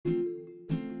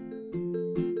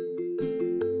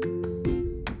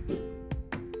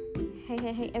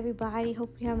Hey, everybody.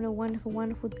 Hope you're having a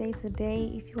wonderful day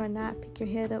today. If you are not, pick your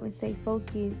head up and stay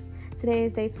focused. Today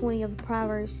is day 20 of the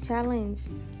Proverbs Challenge.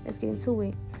 Let's get into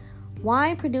it.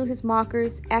 Wine produces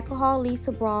mockers. Alcohol leads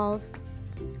to brawls.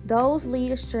 Those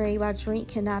lead astray by drink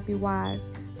cannot be wise.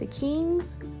 The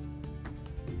king's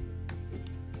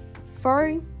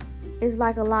fury is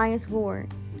like a lion's roar.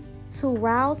 To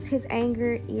rouse his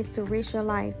anger is to risk your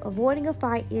life. Avoiding a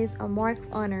fight is a mark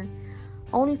of honor.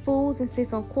 Only fools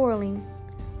insist on quarreling.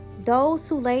 Those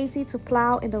too lazy to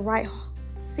plow in the right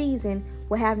season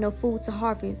will have no food to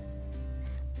harvest.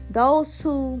 Those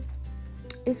too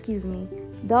lazy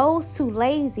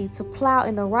to plow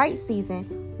in the right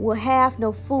season will have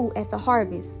no food at the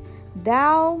harvest.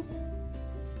 Though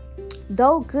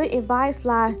good advice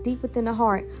lies deep within the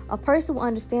heart, a person with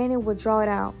understanding will draw it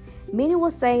out. Many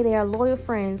will say they are loyal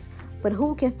friends, but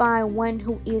who can find one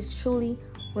who is truly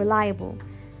reliable?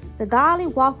 The godly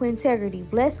walk with integrity.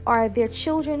 Blessed are their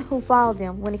children who follow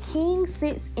them. When a king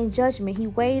sits in judgment, he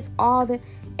weighs all the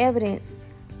evidence,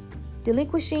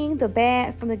 distinguishing the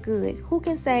bad from the good. Who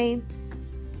can say,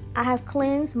 I have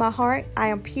cleansed my heart, I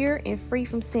am pure and free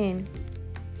from sin?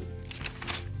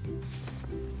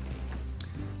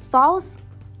 False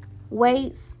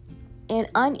weights and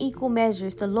unequal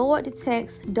measures. The Lord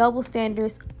detects double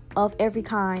standards of every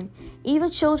kind. Even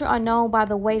children are known by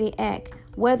the way they act,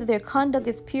 whether their conduct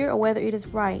is pure or whether it is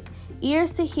right.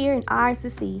 Ears to hear and eyes to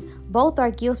see, both are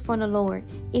gifts from the Lord.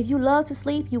 If you love to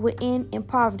sleep, you will end in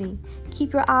poverty.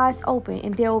 Keep your eyes open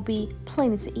and there will be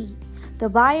plenty to eat. The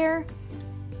buyer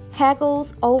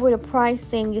haggles over the price,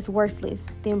 saying it's worthless,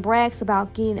 then brags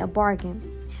about getting a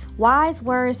bargain. Wise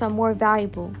words are more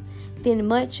valuable than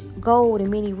much gold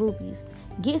and many rubies.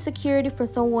 Get security from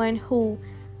someone who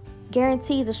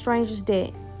guarantees a stranger's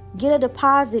debt. Get a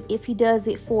deposit if he does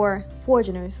it for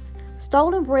fortuners.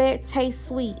 Stolen bread tastes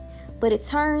sweet, but it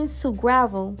turns to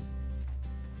gravel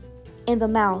in the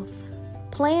mouth.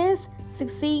 Plans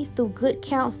succeed through good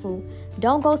counsel.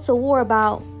 Don't go to war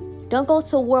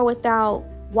without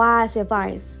wise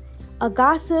advice. A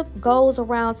gossip goes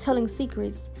around telling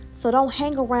secrets, so don't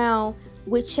hang around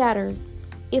with chatters.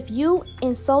 If you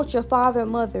insult your father or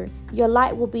mother, your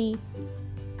light will be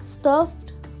stuffed.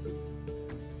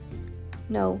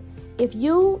 If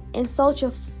you insult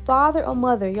your father or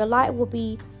mother, your light will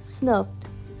be snuffed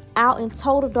out in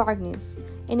total darkness.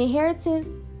 An inheritance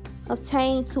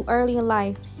obtained too early in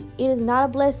life, it is not a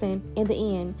blessing in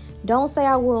the end. Don't say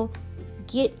I will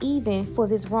get even for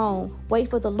this wrong. Wait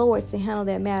for the Lord to handle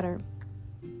that matter.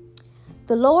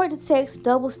 The Lord detects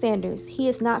double standards. He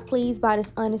is not pleased by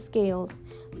dishonest scales.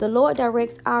 The Lord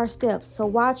directs our steps, so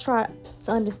why try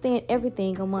to understand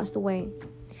everything amongst the way?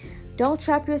 Don't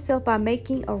trap yourself by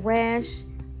making a rash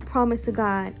promise to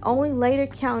God, only later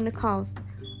counting the cost.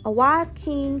 A wise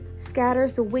king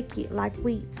scatters the wicked like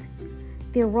wheat,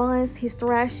 then runs his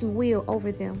thrashing wheel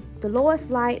over them. The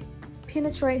Lord's light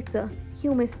penetrates the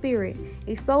human spirit,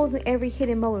 exposing every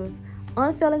hidden motive.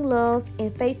 Unfailing love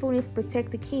and faithfulness protect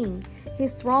the king.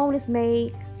 His throne is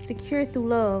made secure through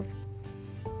love.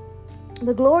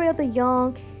 The glory of the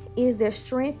young is their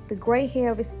strength. The gray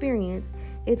hair of experience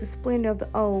is the splendor of the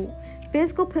old.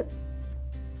 Physical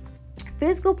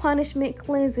punishment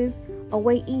cleanses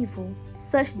away evil.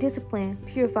 Such discipline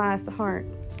purifies the heart.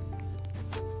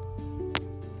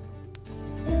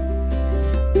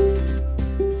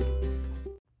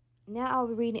 Now I'll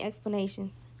be reading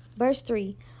explanations. Verse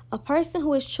 3. A person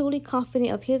who is truly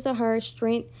confident of his or her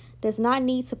strength does not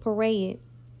need to parade it.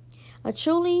 A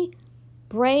truly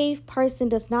brave person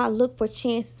does not look for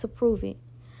chances to prove it.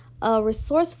 A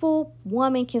resourceful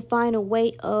woman can find a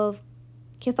way out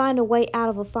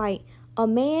of a fight. A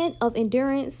man of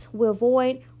endurance will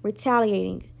avoid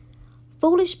retaliating.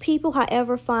 Foolish people,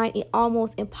 however, find it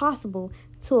almost impossible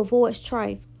to avoid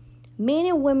strife. Men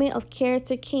and women of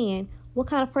character can. What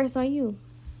kind of person are you?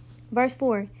 Verse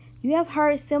 4. You have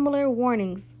heard similar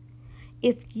warnings.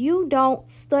 If you don't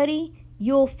study,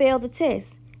 you'll fail the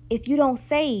test. If you don't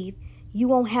save, you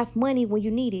won't have money when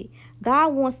you need it.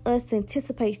 God wants us to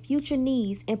anticipate future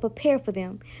needs and prepare for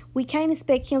them. We can't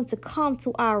expect Him to come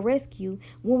to our rescue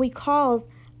when we cause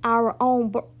our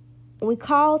own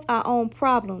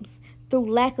problems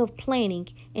through lack of planning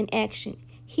and action.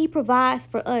 He provides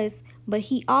for us, but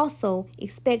He also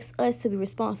expects us to be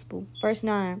responsible. Verse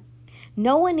 9.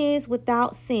 No one is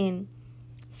without sin.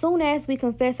 Soon as we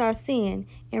confess our sin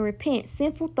and repent,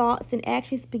 sinful thoughts and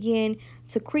actions begin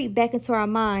to creep back into our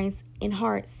minds and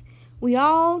hearts. We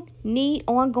all need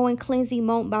ongoing cleansing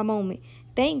moment by moment.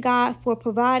 Thank God for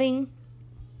providing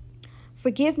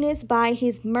forgiveness by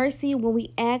His mercy when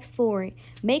we ask for it.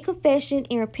 Make confession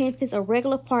and repentance a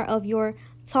regular part of your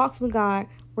talks with God.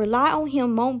 Rely on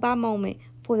him moment by moment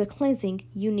for the cleansing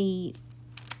you need.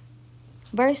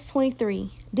 Verse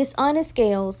 23. Dishonest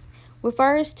scales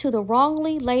refers to the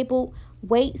wrongly labeled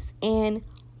weights and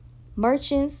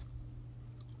merchants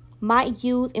might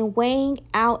use in weighing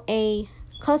out a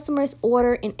customer's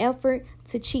order in effort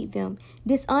to cheat them.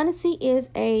 Dishonesty is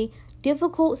a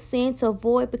difficult sin to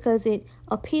avoid because it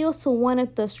appeals to one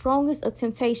of the strongest of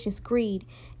temptations, greed.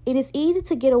 It is easy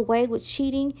to get away with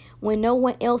cheating when no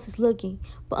one else is looking,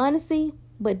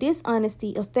 but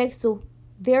dishonesty affects the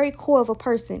very core of a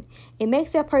person. It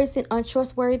makes that person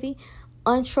untrustworthy,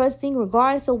 untrusting,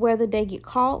 regardless of whether they get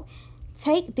caught.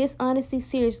 Take dishonesty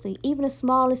seriously. Even the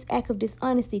smallest act of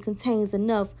dishonesty contains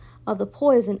enough of the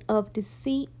poison of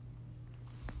deceit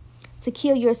to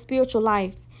kill your spiritual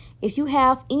life. If you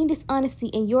have any dishonesty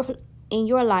in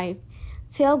your life,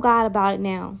 tell God about it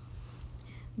now.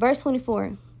 Verse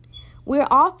 24. We are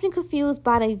often confused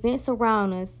by the events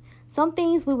around us. Some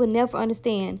things we will never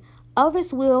understand.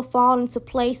 Others will fall into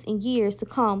place in years to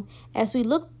come as we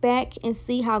look back and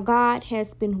see how God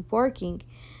has been working.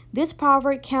 This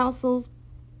proverb counsels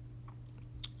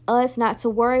us not to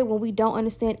worry when we don't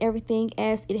understand everything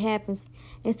as it happens.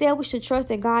 Instead, we should trust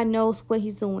that God knows what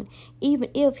He's doing, even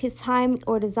if His timing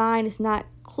or design is not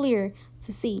clear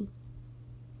to see.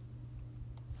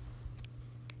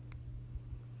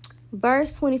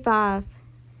 Verse 25.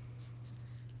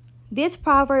 This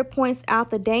proverb points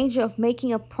out the danger of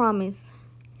making a promise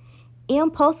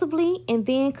impulsively and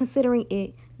then considering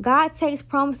it. God takes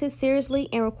promises seriously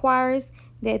and requires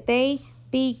that they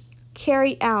be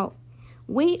carried out.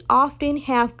 We often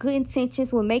have good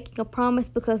intentions when making a promise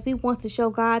because we want to show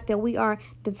God that we are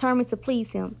determined to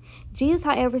please Him. Jesus,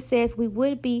 however, says we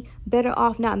would be better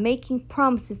off not making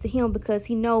promises to Him because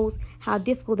He knows how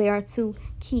difficult they are to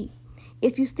keep.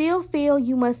 If you still feel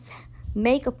you must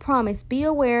make a promise, be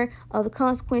aware of the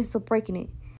consequences of breaking it.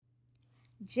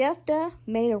 Jephthah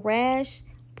made a rash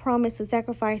promise to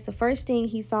sacrifice the first thing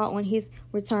he saw on his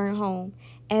return home.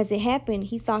 As it happened,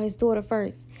 he saw his daughter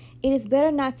first. It is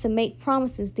better not to make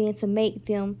promises than to make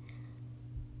them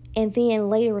and then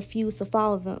later refuse to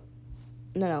follow them.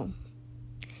 No.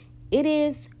 It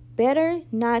is better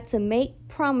not to make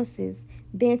promises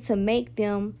than to make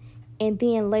them and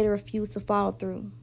then later refuse to follow through.